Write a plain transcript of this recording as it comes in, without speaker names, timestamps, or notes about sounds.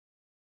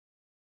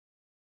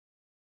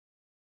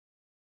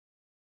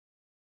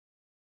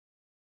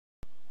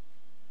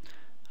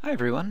Hi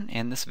everyone,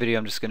 in this video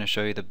I'm just going to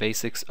show you the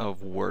basics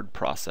of word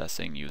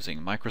processing using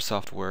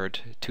Microsoft Word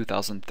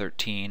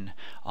 2013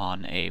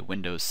 on a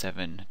Windows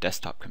 7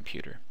 desktop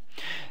computer.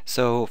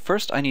 So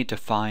first I need to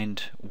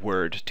find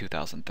Word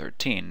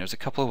 2013. There's a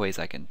couple of ways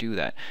I can do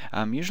that.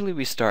 Usually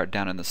we start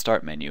down in the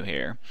Start menu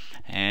here,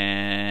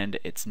 and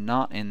it's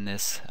not in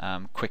this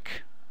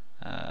quick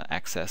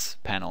access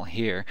panel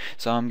here.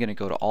 So I'm going to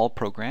go to All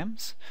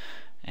Programs,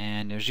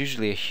 and there's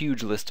usually a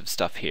huge list of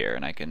stuff here,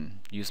 and I can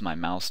use my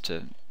mouse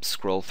to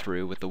scroll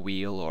through with the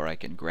wheel, or I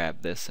can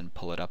grab this and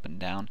pull it up and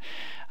down.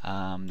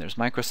 There's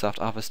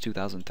Microsoft Office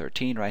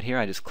 2013 right here.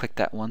 I just click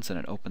that once and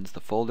it opens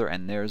the folder,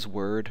 and there's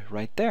Word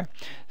right there.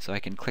 So I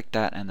can click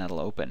that and that'll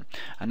open.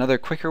 Another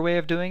quicker way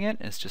of doing it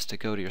is just to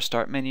go to your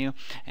Start menu,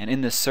 and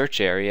in this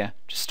search area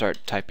just start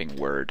typing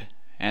Word,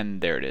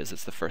 and there it is.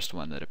 It's the first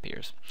one that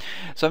appears.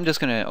 So I'm just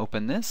going to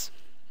open this.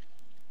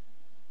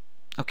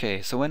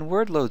 Okay, so when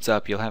Word loads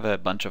up, you'll have a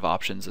bunch of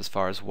options as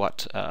far as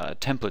what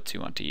templates you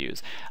want to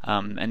use.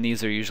 And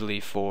these are usually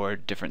for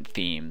different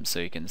themes.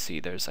 So you can see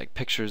there's like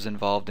pictures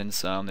involved in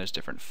some, there's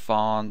different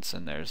fonts,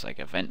 and there's like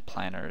event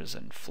planners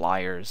and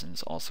flyers and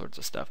all sorts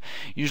of stuff.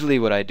 Usually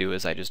what I do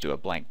is I just do a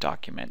blank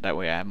document. That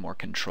way I have more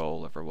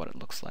control over what it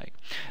looks like.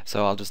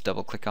 So I'll just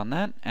double click on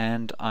that,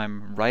 and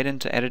I'm right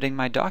into editing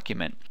my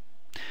document.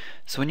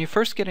 So when you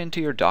first get into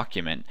your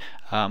document,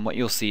 what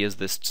you'll see is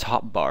this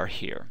top bar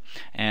here,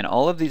 and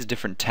all of these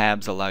different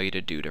tabs allow you to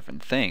do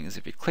different things.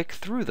 If you click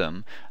through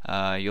them,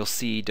 you'll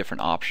see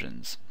different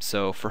options.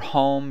 So for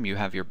home, you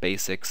have your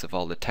basics of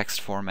all the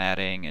text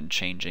formatting and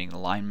changing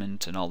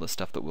alignment and all the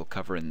stuff that we'll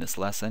cover in this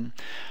lesson.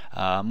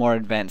 More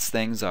advanced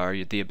things are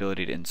the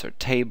ability to insert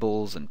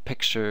tables and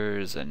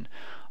pictures and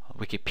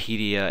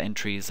Wikipedia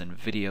entries and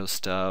video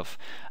stuff.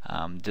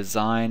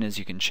 Design is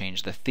you can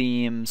change the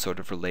theme, sort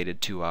of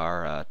related to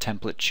our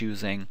template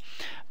choosing.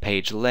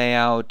 Page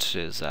layout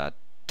is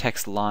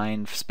text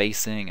line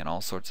spacing and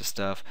all sorts of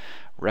stuff.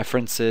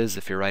 References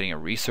if you're writing a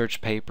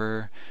research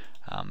paper.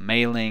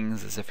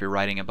 Mailings is if you're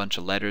writing a bunch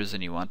of letters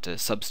and you want to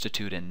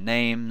substitute in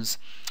names.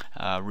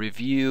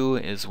 Review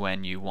is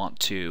when you want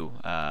to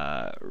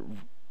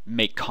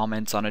make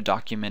comments on a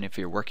document if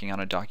you're working on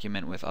a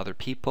document with other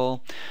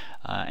people.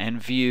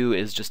 And view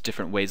is just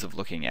different ways of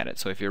looking at it.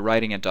 So if you're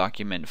writing a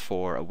document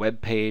for a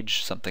web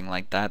page, something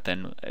like that,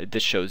 then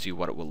this shows you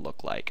what it will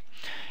look like.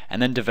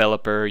 And then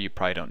developer, you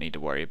probably don't need to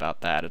worry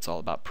about that. It's all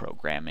about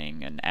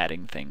programming and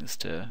adding things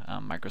to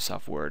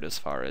Microsoft Word as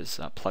far as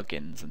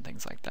plugins and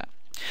things like that.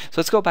 So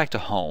let's go back to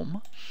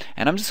home,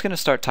 and I'm just going to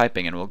start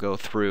typing, and we'll go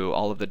through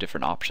all of the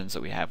different options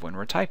that we have when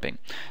we're typing.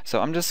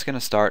 So I'm just going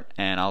to start,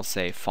 and I'll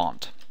say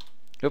font.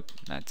 Oop,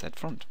 that's at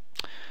front.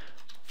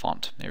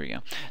 Font, there we go.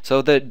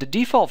 So the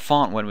default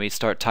font when we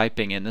start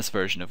typing in this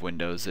version of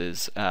Windows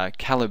is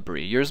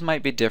Calibri. Yours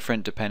might be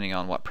different depending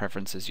on what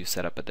preferences you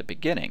set up at the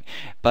beginning,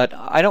 but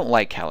I don't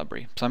like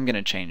Calibri, so I'm going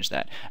to change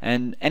that.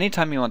 And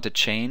anytime you want to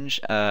change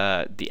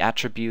the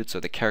attributes or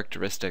the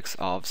characteristics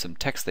of some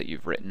text that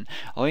you've written,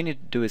 all you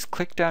need to do is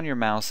click down your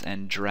mouse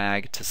and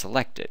drag to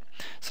select it.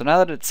 So now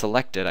that it's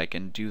selected, I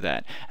can do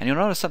that. And you'll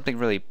notice something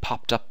really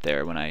popped up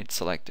there when I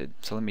selected.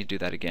 So let me do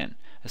that again.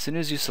 As soon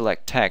as you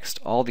select text,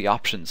 all the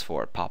options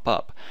for it pop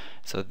up.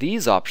 So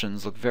these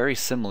options look very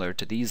similar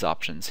to these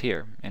options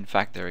here. In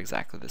fact, they're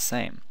exactly the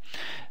same.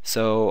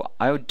 So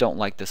I don't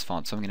like this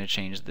font, so I'm going to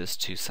change this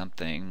to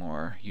something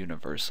more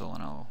universal,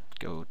 and I'll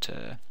go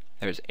to,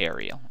 there's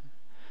Arial.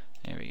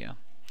 There we go.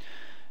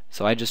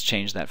 So I just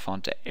changed that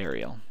font to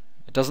Arial.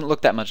 It doesn't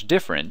look that much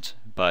different,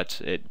 but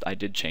I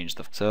did change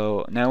the.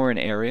 So now we're in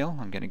Arial.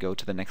 I'm going to go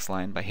to the next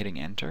line by hitting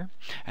Enter,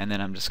 and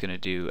then I'm just going to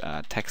do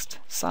text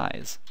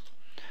size.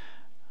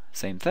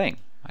 Same thing.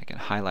 I can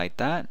highlight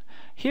that.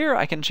 Here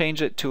I can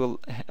change it to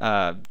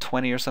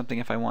 20 or something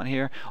if I want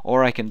here,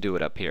 or I can do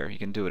it up here. You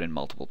can do it in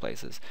multiple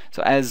places.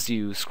 So as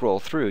you scroll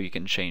through, you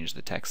can change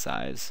the text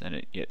size,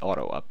 and it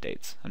auto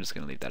updates. I'm just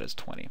going to leave that as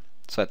 20.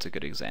 So that's a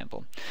good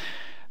example.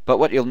 But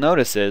what you'll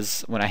notice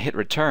is when I hit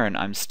return,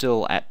 I'm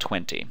still at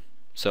 20.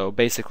 So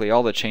basically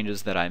all the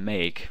changes that I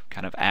make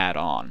kind of add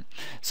on.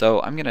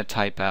 So I'm going to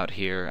type out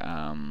here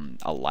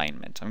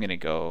alignment. I'm going to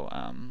go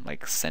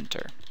like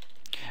center.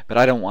 But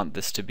I don't want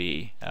this to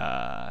be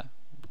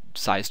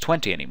size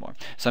 20 anymore.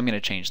 So I'm going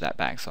to change that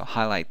back. So I'll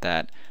highlight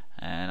that,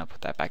 and I'll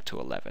put that back to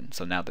 11.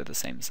 So now they're the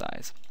same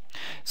size.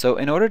 So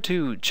in order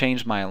to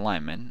change my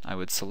alignment, I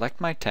would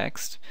select my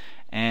text,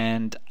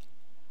 and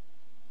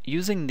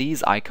using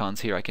these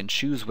icons here, I can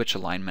choose which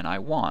alignment I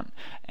want.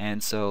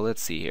 And so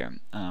let's see here.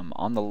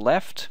 On the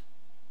left,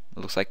 it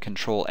looks like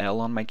Control L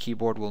on my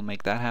keyboard will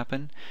make that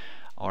happen.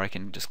 Or I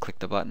can just click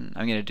the button.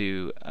 I'm going to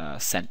do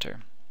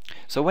center.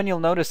 So when you'll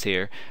notice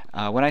here,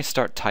 when I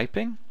start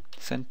typing,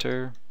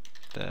 center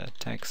the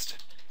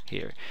text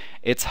here,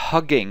 it's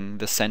hugging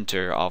the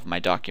center of my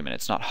document.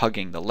 It's not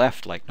hugging the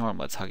left like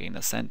normal, it's hugging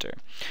the center.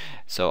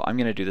 So I'm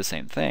going to do the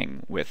same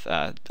thing with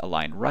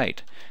align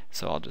right.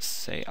 So I'll just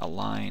say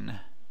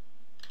align,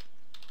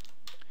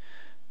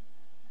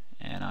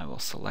 and I will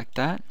select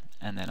that,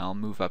 and then I'll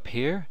move up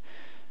here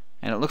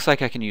And it looks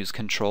like I can use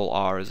Control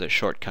R as a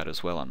shortcut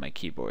as well on my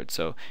keyboard.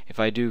 So if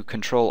I do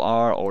Control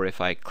R or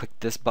if I click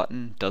this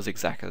button, it does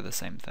exactly the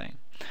same thing.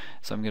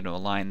 So I'm going to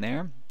align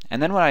there.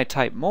 And then when I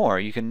type more,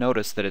 you can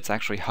notice that it's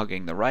actually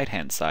hugging the right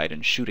hand side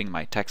and shooting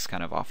my text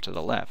kind of off to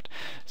the left.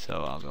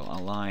 So I'll go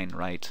align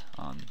right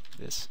on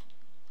this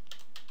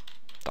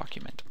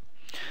document.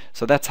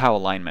 So that's how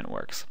alignment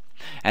works.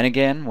 And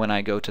again, when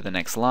I go to the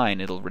next line,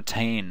 it'll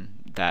retain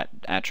that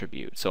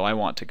attribute. So I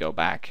want to go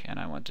back and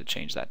I want to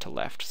change that to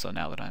left, so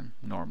now that I'm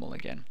normal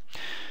again.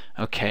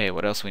 Okay,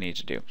 what else we need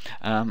to do?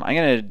 I'm going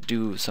to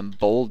do some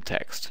bold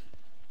text.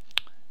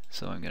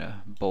 So I'm going to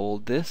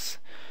bold this,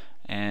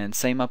 and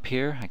same up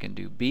here, I can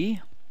do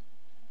B.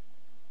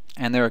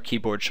 And there are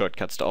keyboard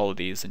shortcuts to all of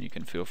these, and you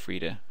can feel free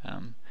to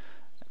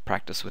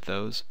practice with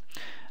those.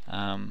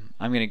 I'm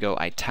going to go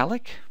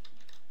italic.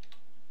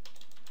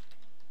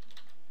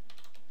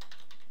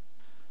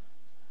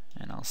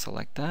 And I'll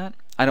select that.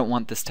 I don't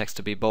want this text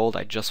to be bold,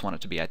 I just want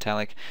it to be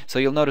italic. So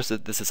you'll notice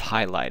that this is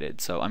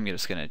highlighted, so I'm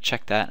just going to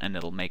check that and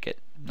it'll make it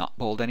not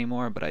bold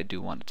anymore, but I do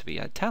want it to be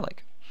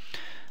italic.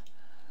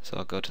 So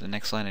I'll go to the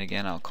next line, and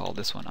again I'll call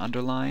this one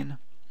underline.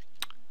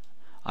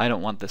 I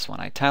don't want this one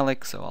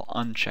italic, so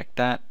I'll uncheck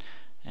that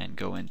and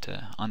go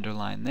into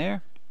underline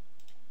there.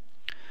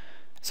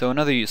 So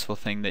another useful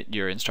thing that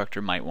your instructor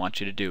might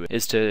want you to do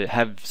is to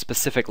have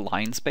specific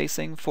line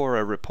spacing for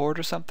a report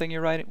or something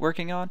you're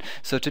working on.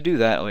 So to do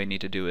that, all you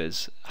need to do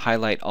is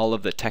highlight all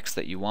of the text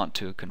that you want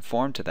to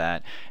conform to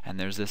that, and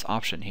there's this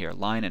option here,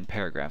 line and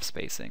paragraph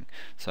spacing.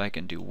 So I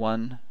can do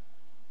 1,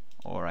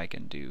 or I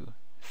can do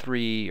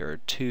 3 or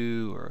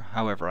 2, or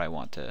however I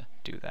want to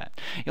do that.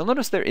 You'll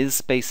notice there is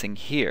spacing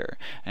here,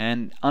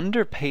 and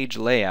under page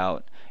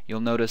layout you'll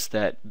notice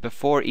that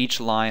before each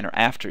line or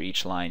after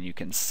each line you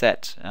can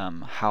set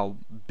how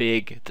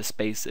big the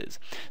space is.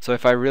 So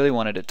if I really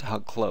wanted it to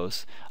hug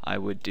close, I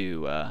would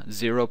do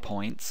 0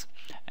 points,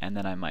 and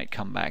then I might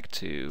come back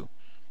to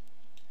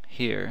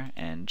here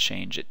and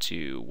change it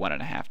to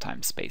 1.5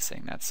 times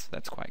spacing.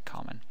 That's quite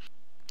common.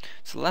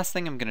 So the last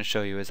thing I'm going to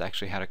show you is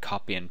actually how to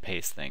copy and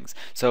paste things.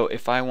 So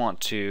if I want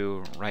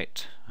to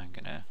write, I'm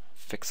going to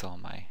fix all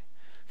my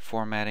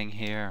formatting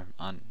here,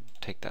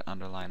 take that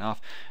underline off,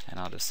 and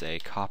I'll just say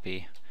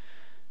copy,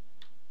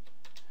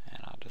 and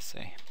I'll just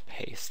say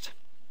paste.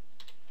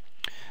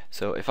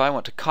 So if I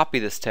want to copy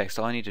this text,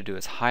 all I need to do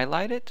is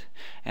highlight it,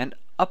 and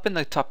up in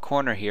the top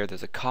corner here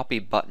there's a copy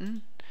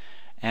button,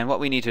 and what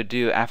we need to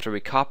do after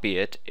we copy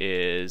it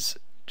is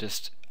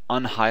just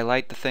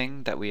unhighlight the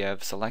thing that we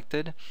have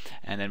selected,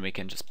 and then we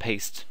can just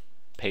paste,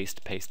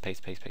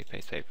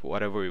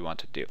 whatever we want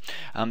to do.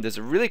 There's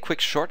a really quick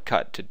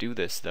shortcut to do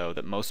this though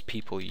that most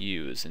people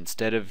use.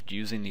 Instead of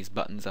using these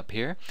buttons up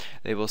here,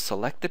 they will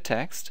select the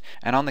text,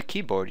 and on the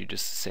keyboard you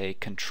just say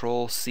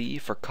Control C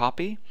for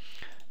copy.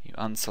 You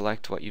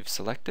unselect what you've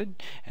selected,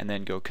 and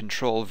then go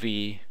Control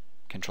V,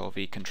 Control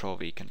V, Control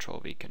V, Control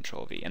V,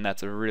 Control V, and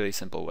that's a really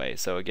simple way.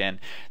 So again,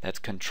 that's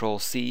Control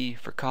C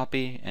for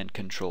copy and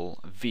Control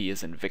V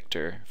as in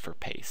Victor for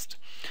paste.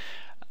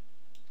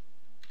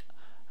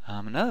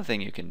 Another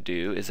thing you can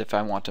do is if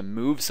I want to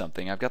move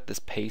something, I've got this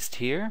paste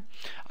here,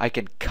 I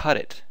can cut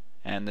it,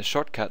 and the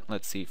shortcut,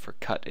 let's see, for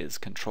cut is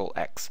Control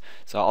X.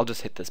 So I'll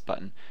just hit this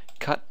button,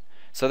 cut.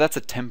 So that's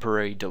a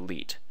temporary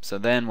delete. So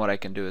then what I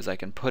can do is I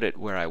can put it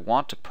where I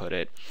want to put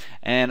it,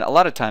 and a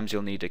lot of times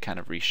you'll need to kind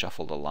of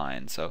reshuffle the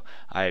line. So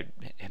I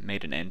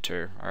made an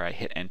enter, or I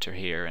hit enter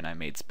here and I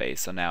made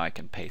space, so now I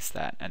can paste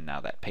that, and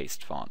now that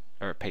paste font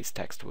or paste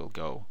text will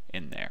go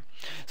in there.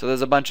 So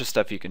there's a bunch of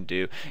stuff you can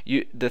do.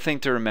 The thing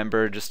to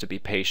remember, just to be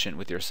patient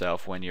with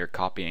yourself when you're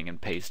copying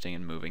and pasting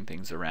and moving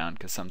things around,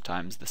 because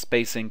sometimes the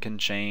spacing can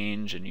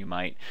change and you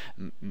might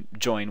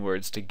join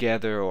words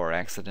together or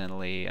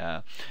accidentally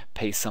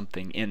paste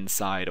something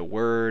inside a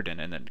word, and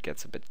then it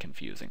gets a bit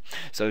confusing.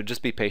 So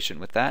just be patient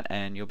with that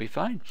and you'll be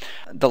fine.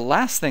 The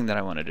last thing that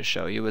I wanted to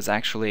show you is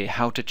actually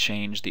how to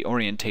change the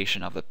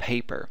orientation of the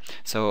paper.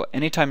 So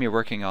anytime you're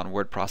working on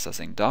word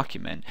processing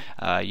document,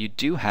 you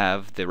do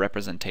have the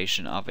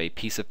representation of a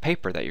piece of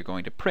paper that you're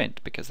going to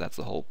print, because that's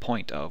the whole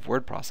point of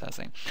word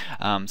processing.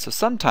 So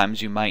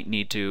sometimes you might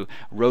need to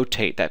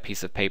rotate that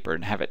piece of paper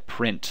and have it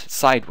print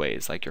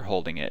sideways like you're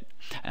holding it.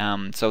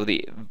 So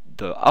the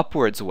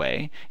upwards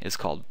way is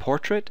called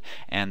portrait,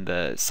 and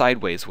the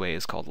sideways way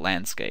is called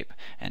landscape.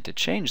 And to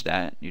change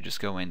that, you just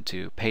go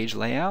into page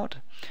layout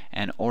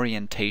and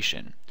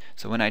orientation.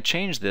 So when I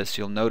change this,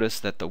 you'll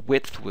notice that the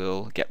width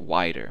will get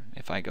wider.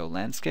 If I go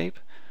landscape,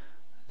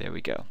 there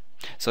we go.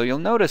 So you'll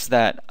notice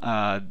that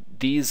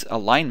these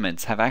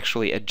alignments have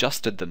actually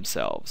adjusted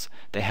themselves.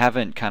 They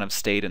haven't kind of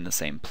stayed in the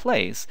same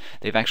place.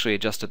 They've actually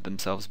adjusted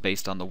themselves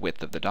based on the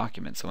width of the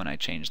document. So when I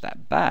change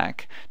that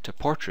back to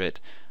portrait,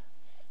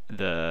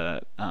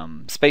 the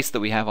space that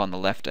we have on the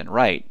left and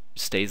right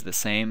stays the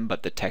same,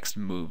 but the text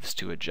moves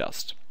to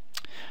adjust.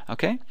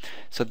 Okay,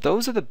 so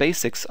those are the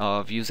basics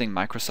of using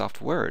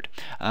Microsoft Word.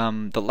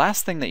 The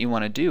last thing that you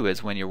want to do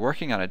is when you're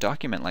working on a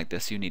document like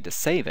this, you need to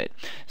save it.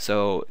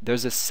 So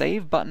there's a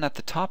Save button at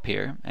the top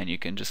here, and you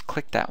can just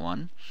click that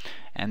one.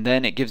 And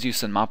then it gives you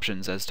some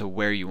options as to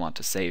where you want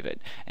to save it.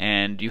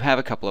 And you have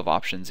a couple of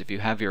options. If you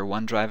have your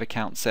OneDrive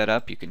account set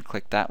up, you can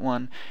click that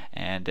one.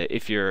 And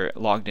if you're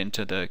logged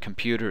into the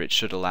computer, it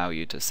should allow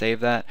you to save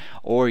that.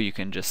 Or you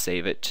can just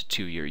save it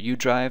to your U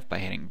drive by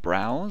hitting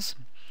Browse,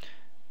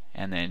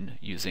 and then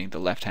using the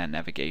left-hand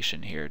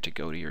navigation here to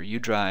go to your U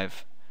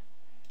drive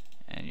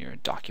and your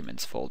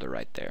Documents folder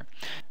right there.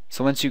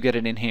 So once you get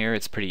it in here,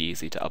 it's pretty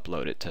easy to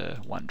upload it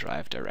to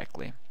OneDrive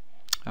directly.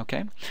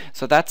 Okay,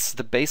 so that's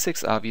the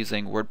basics of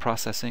using word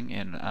processing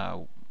in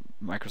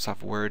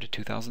Microsoft Word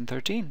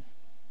 2013.